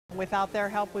Without their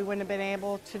help, we wouldn't have been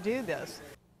able to do this.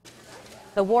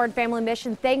 The Warren Family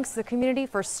Mission thanks the community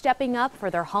for stepping up for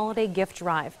their holiday gift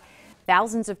drive.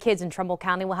 Thousands of kids in Trumbull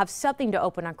County will have something to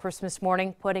open on Christmas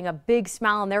morning, putting a big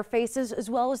smile on their faces as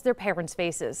well as their parents'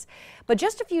 faces. But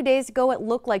just a few days ago, it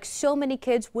looked like so many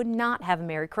kids would not have a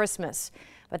Merry Christmas.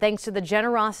 But thanks to the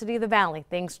generosity of the Valley,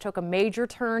 things took a major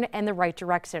turn in the right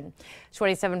direction.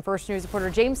 27 First News reporter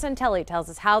James Santelli tells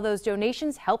us how those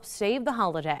donations helped save the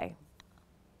holiday.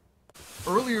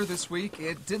 Earlier this week,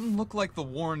 it didn't look like the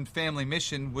Warren Family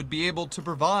Mission would be able to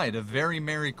provide a very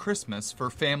Merry Christmas for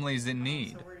families in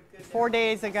need. 4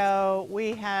 days ago,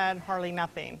 we had hardly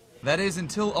nothing. That is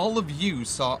until all of you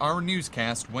saw our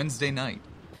newscast Wednesday night.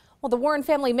 Well, the Warren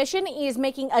Family Mission is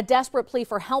making a desperate plea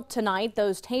for help tonight.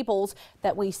 Those tables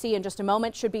that we see in just a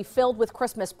moment should be filled with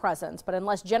Christmas presents. But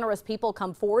unless generous people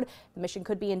come forward, the mission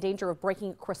could be in danger of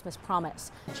breaking a Christmas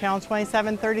promise. Channel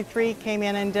 2733 came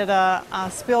in and did a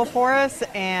spill for us,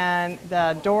 and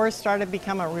the doors started to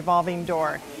become a revolving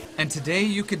door. And today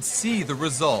you could see the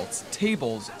results.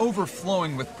 Tables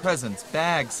overflowing with presents,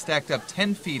 bags stacked up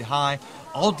 10 feet high,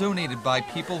 all donated by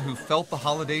people who felt the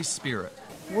holiday spirit.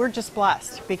 We're just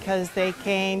blessed because they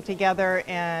came together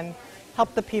and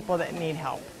helped the people that need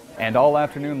help. And all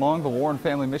afternoon long, the Warren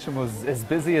Family Mission was as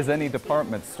busy as any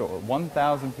department store.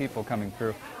 1,000 people coming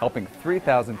through, helping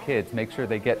 3,000 kids make sure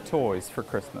they get toys for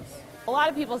Christmas. A lot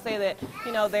of people say that,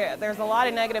 you know, there's a lot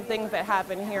of negative things that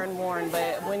happen here in Warren,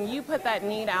 but when you put that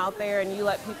need out there and you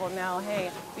let people know, hey,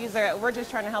 we're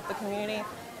just trying to help the community,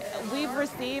 we've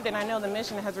received, and I know the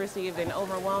mission has received, an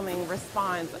overwhelming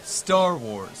response. Star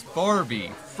Wars,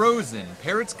 Barbie, Frozen,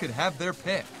 parents could have their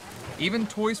pick. Even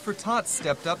Toys for Tots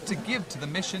stepped up to give to the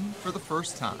mission for the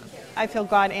first time. I feel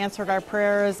God answered our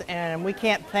prayers, and we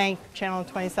can't thank Channel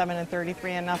 27 and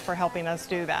 33 enough for helping us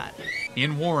do that.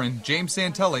 In Warren, James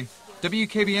Santelli,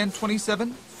 WKBN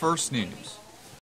 27 First News.